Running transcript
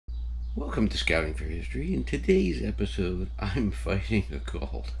Welcome to Scouting for History. In today's episode, I'm fighting a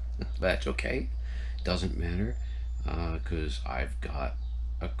cold. That's okay. Doesn't matter, because I've got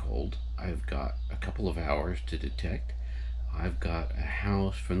a cold. I've got a couple of hours to detect. I've got a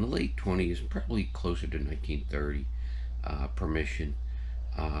house from the late 20s, probably closer to 1930, permission,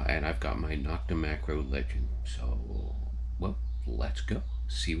 and I've got my NoktaMakro Legend. So, well, let's go.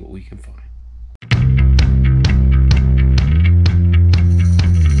 See what we can find.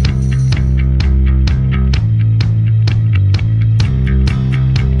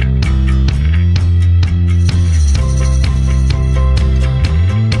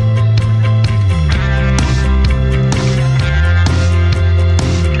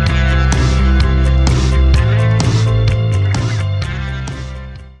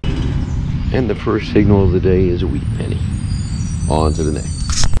 And the first signal of the day is a wheat penny. On to the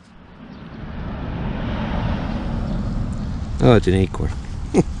next. Oh, it's an acorn.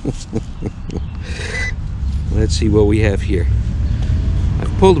 Let's see what we have here.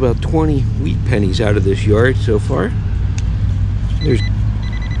 I've pulled about 20 wheat pennies out of this yard so far. There's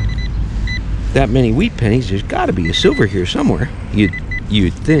that many wheat pennies. There's got to be a silver here somewhere.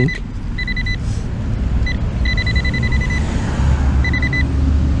 You'd think.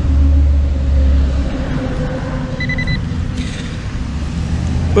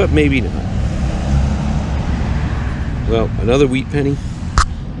 But maybe not. Well, another wheat penny.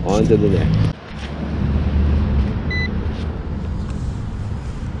 On to the next.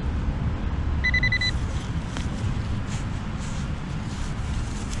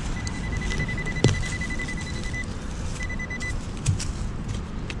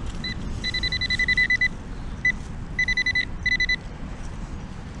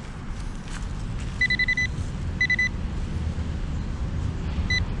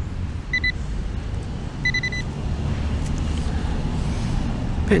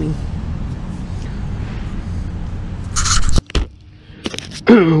 Penny.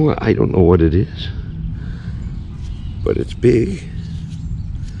 Well, I don't know what it is, but it's big.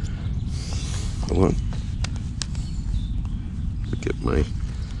 Hold on. Get my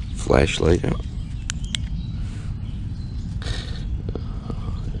flashlight out.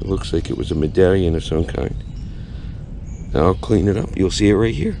 It looks like it was a medallion of some kind. Now I'll clean it up. You'll see it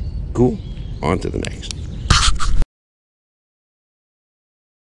right here. Cool. On to the next.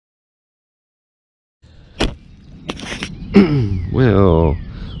 Well,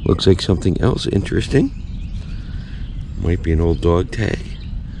 looks like something else interesting. Might be an old dog tag.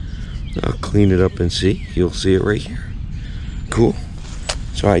 I'll clean it up and see. You'll see it right here. Cool.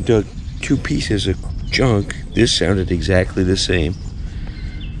 So I dug two pieces of junk. This sounded exactly the same.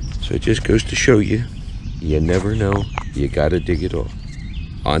 So it just goes to show you, you never know. You gotta dig it all.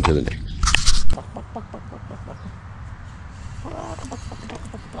 On to the next.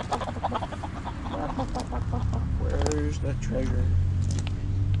 Where's the treasure?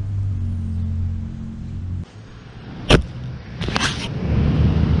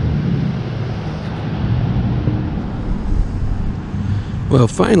 Well,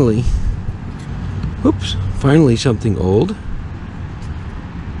 finally, finally something old.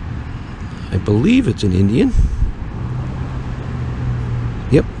 I believe it's an Indian.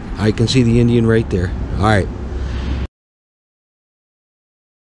 Yep, I can see the Indian right there. All right.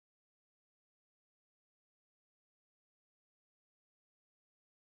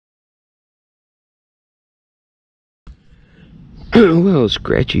 Well, a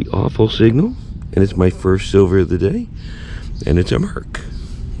scratchy, awful signal, and it's my first silver of the day, and it's a mark.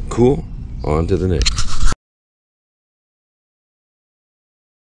 Cool. On to the next.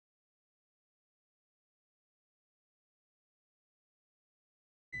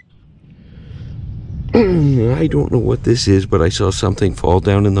 I don't know what this is, but I saw something fall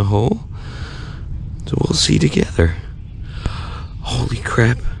down in the hole, so we'll see together. Holy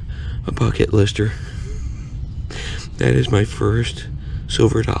crap, a bucket lister. That is my first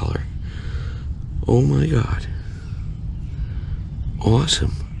silver dollar. Oh my god.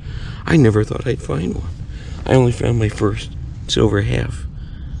 Awesome. I never thought I'd find one. I only found my first silver half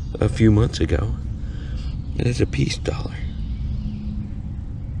a few months ago. And it's a piece dollar.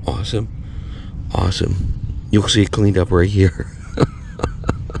 Awesome. Awesome. You'll see it cleaned up right here.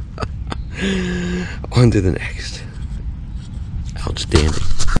 On to the next. Outstanding.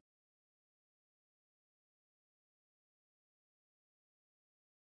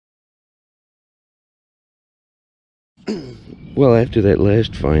 Well, after that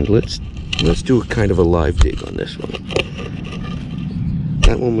last find, let's do a kind of a live dig on this one.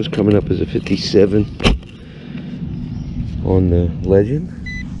 That one was coming up as a 57 on the Legend.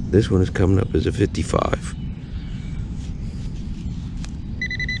 This one is coming up as a 55.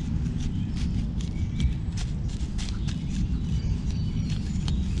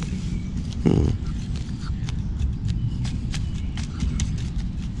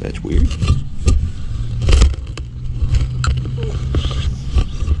 That's weird.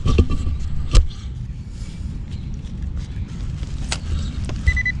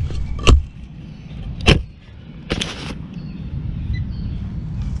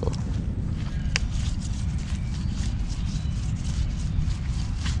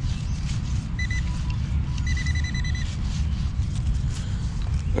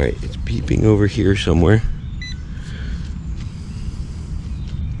 Alright, it's beeping over here somewhere.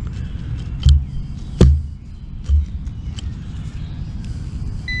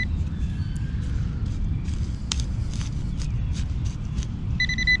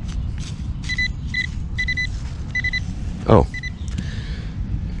 Oh.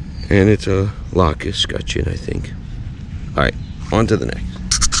 And it's a locust scutcheon, I think. Alright, on to the next.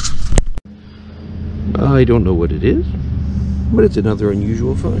 I don't know what it is, but it's another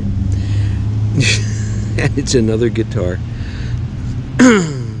unusual find. And it's another guitar.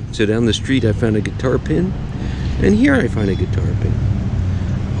 So down the street I found a guitar pin, and here I find a guitar pin.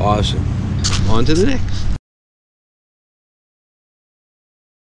 Awesome. On to the next.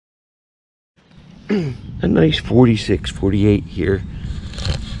 A nice 46, 48 here.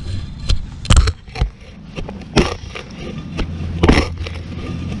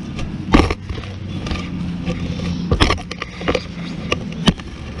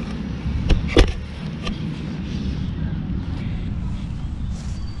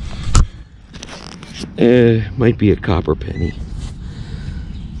 Might be a copper penny.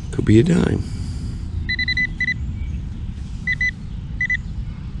 Could be a dime.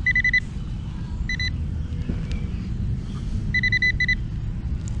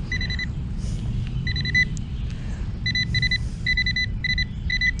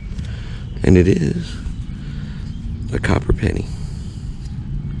 And it is a copper penny.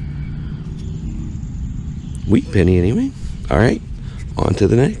 Wheat penny anyway. Alright, on to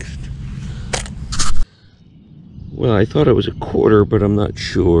the next. Well, I thought it was a quarter, but I'm not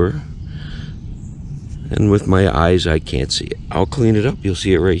sure. And with my eyes, I can't see it. I'll clean it up. You'll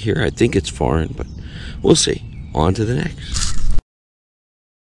see it right here. I think it's foreign, but we'll see. On to the next.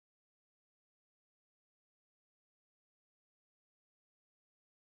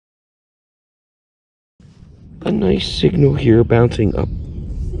 A nice signal here bouncing up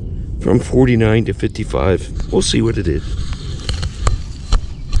from 49 to 55. We'll see what it is.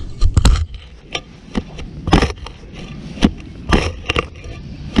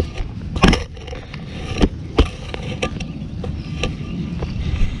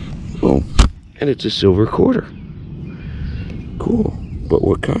 Oh, and it's a silver quarter. Cool, but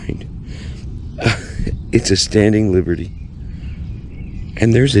what kind? It's a Standing Liberty.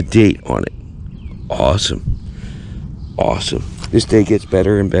 And there's a date on it. Awesome. Awesome. This day gets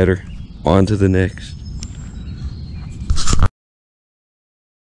better and better. On to the next.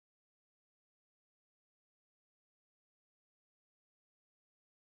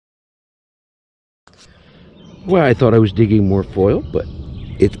 Well, I thought I was digging more foil, but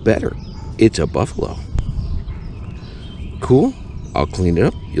it's better. It's a buffalo. Cool. I'll clean it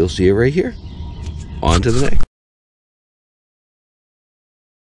up. You'll see it right here. On to the next.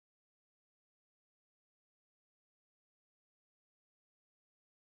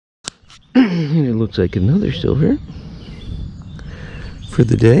 And it looks like another silver for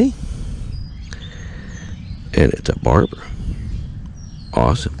the day. And it's a barber.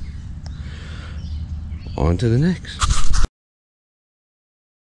 Awesome. On to the next.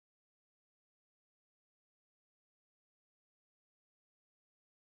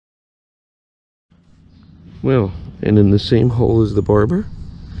 Well, and in the same hole as the barber.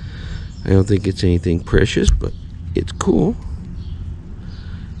 I don't think it's anything precious, but it's cool.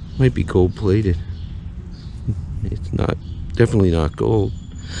 Might be gold plated. It's not, definitely not gold.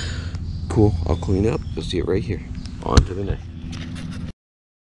 Cool, I'll clean up. You'll see it right here. On to the next.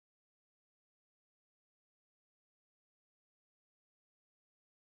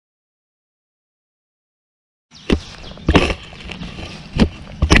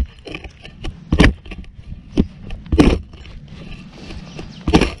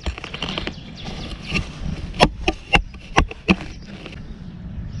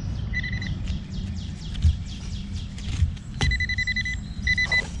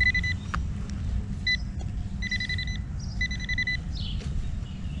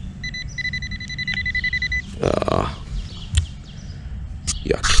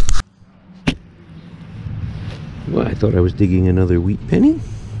 Yuck. Well, I thought I was digging another wheat penny,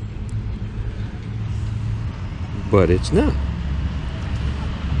 but it's not.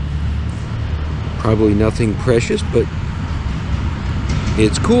 Probably nothing precious, but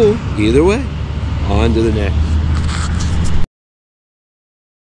it's cool either way. On to the next.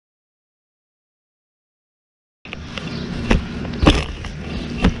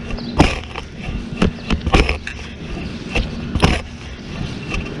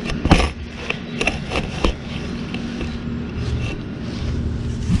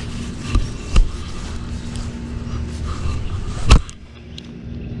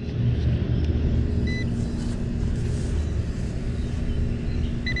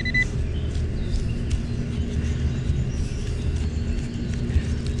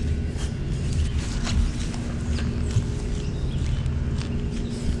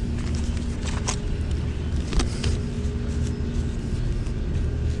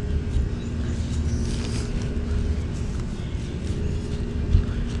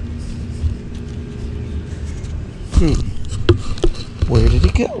 Where did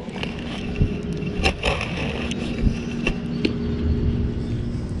it go?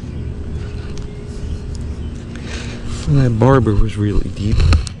 Well, that barber was really deep,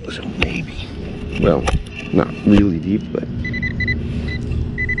 so maybe. Well, not really deep, but.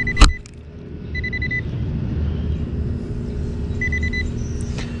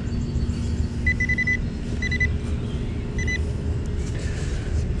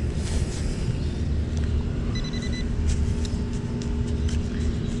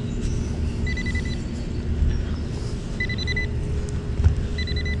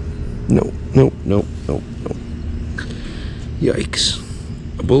 Nope. Yikes.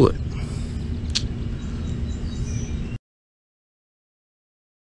 A bullet.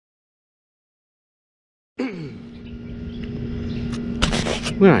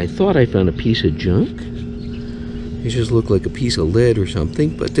 Well, I thought I found a piece of junk. It just looked like a piece of lead or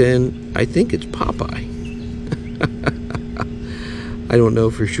something, but then I think it's Popeye. I don't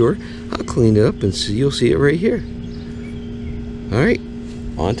know for sure. I'll clean it up and see. You'll see it right here. Alright,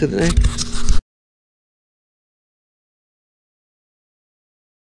 on to the next.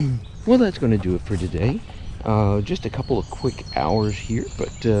 Well, that's going to do it for today. Just a couple of quick hours here,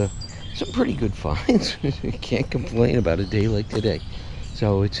 but some pretty good finds. Can't complain about a day like today.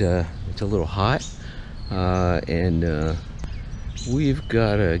 So it's a little hot, and we've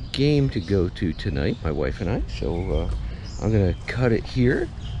got a game to go to tonight, my wife and I. So I'm going to cut it here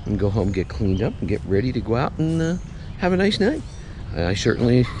and go home, get cleaned up, and get ready to go out and have a nice night. I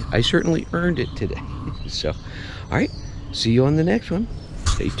certainly earned it today. So, all right, see you on the next one.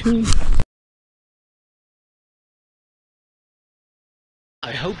 Stay tuned.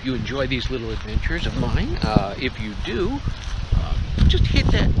 I hope you enjoy these little adventures of mine. If you do, just hit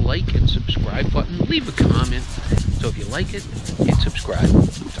that like and subscribe button. Leave a comment. So if you like it, hit subscribe.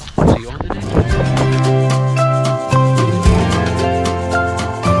 So, see you on the next one.